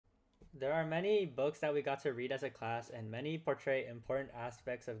There are many books that we got to read as a class, and many portray important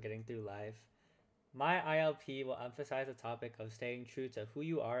aspects of getting through life. My ILP will emphasize the topic of staying true to who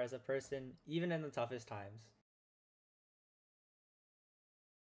you are as a person, even in the toughest times.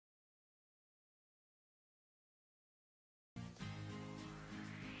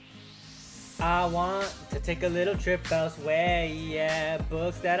 I want to take a little trip elsewhere, yeah.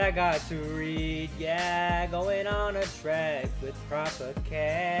 Books that I got to read, yeah. Going on a trek with proper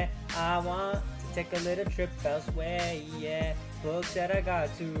care. I want to take a little trip elsewhere, yeah. Books that I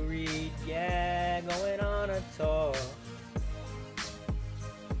got to read, yeah. Going on a tour.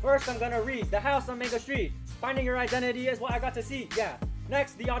 First, I'm gonna read The House on Mango Street. Finding your identity is what I got to see, yeah.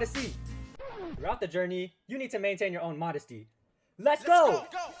 Next, The Odyssey. Throughout the journey, you need to maintain your own modesty. Let's go!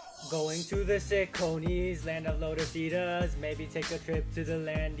 Going to the Siconis, land of lotus eaters. Maybe take a trip to the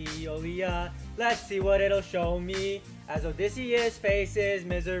land Eolia. Let's see what it'll show me as Odysseus faces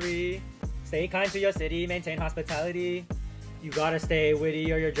misery. Stay kind to your city, maintain hospitality. You gotta stay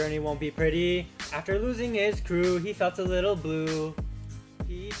witty or your journey won't be pretty. After losing his crew, he felt a little blue.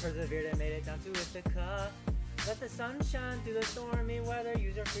 He persevered and made it down to Ithaca. Let the sun shine through the stormy weather.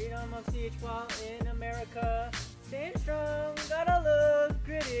 Use your freedom of speech while in America. Staying strong, gotta look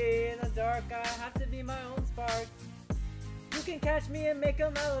gritty. In the dark, I have to be my own spark. You can catch me in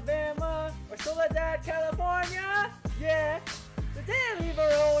Macomb, Alabama, or Soledad, California. Yeah, the daily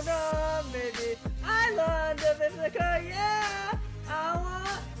Verona, maybe island of Ithaca. Yeah, I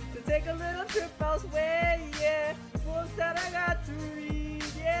want to take a little trip elsewhere. Yeah, books that I got to read.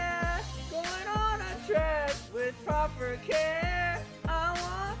 Yeah, going on a trek with proper care. I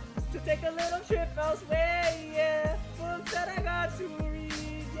want to take a little trip elsewhere, yeah. Books that I got to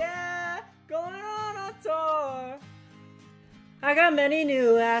read, yeah. Going on a tour. I got many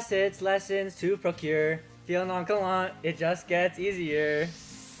new assets, lessons to procure. Feel nonchalant, it just gets easier.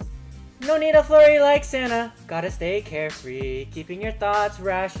 No need a flurry like Santa. Gotta stay carefree, keeping your thoughts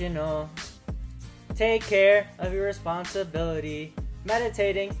rational. Take care of your responsibility.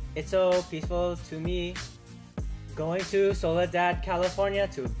 Meditating, it's so peaceful to me. Going to Soledad, California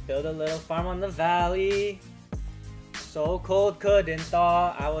to build a little farm on the valley. So cold, couldn't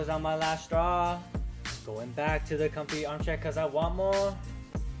thaw, I was on my last straw. Going back to the comfy armchair cause I want more.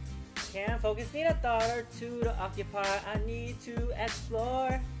 Can't focus, need a thought or two to occupy, I need to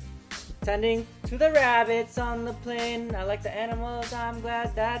explore. Tending to the rabbits on the plain, I like the animals, I'm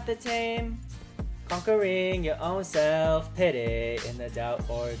glad that they're tame. Conquering your own self-pity in the doubt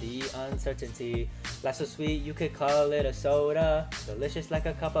or the uncertainty. Life so sweet you could call it a soda. Delicious like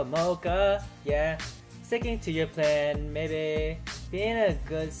a cup of mocha, yeah. Sticking to your plan, maybe. Being a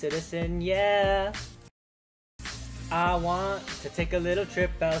good citizen, yeah. I want to take a little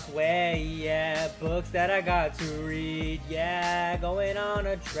trip elsewhere, yeah. Books that I got to read, yeah. Going on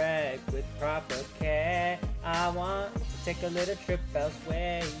a trek with proper care. I want to take a little trip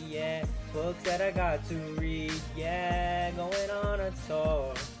elsewhere, yeah. Books that I got to read, yeah. Going on a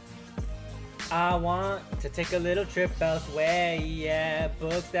tour. I want to take a little trip elsewhere, yeah.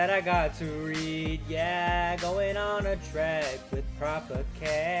 Books that I got to read, yeah. Going on a trek with proper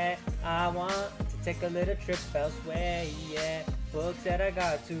care. I want to take a little trip elsewhere, yeah. Books that I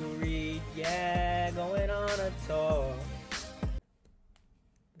got to read, yeah. Going on a tour.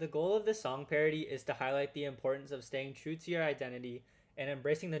 The goal of this song parody is to highlight the importance of staying true to your identity and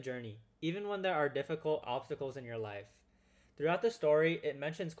embracing the journey, even when there are difficult obstacles in your life. Throughout the story, it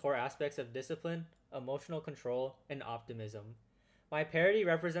mentions core aspects of discipline, emotional control, and optimism. My parody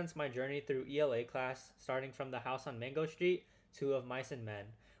represents my journey through ELA class, starting from The House on Mango Street to Of Mice and Men,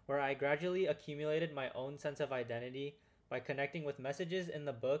 where I gradually accumulated my own sense of identity by connecting with messages in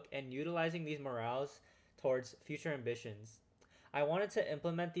the book and utilizing these morals towards future ambitions. I wanted to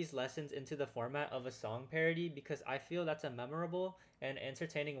implement these lessons into the format of a song parody because I feel that's a memorable and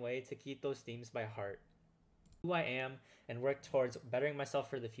entertaining way to keep those themes by heart. Who I am and work towards bettering myself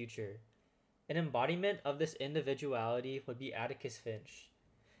for the future. An embodiment of this individuality would be Atticus Finch.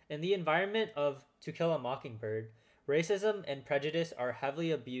 In the environment of To Kill a Mockingbird, racism and prejudice are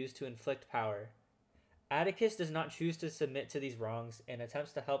heavily abused to inflict power. Atticus does not choose to submit to these wrongs and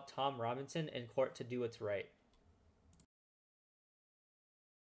attempts to help Tom Robinson in court to do what's right.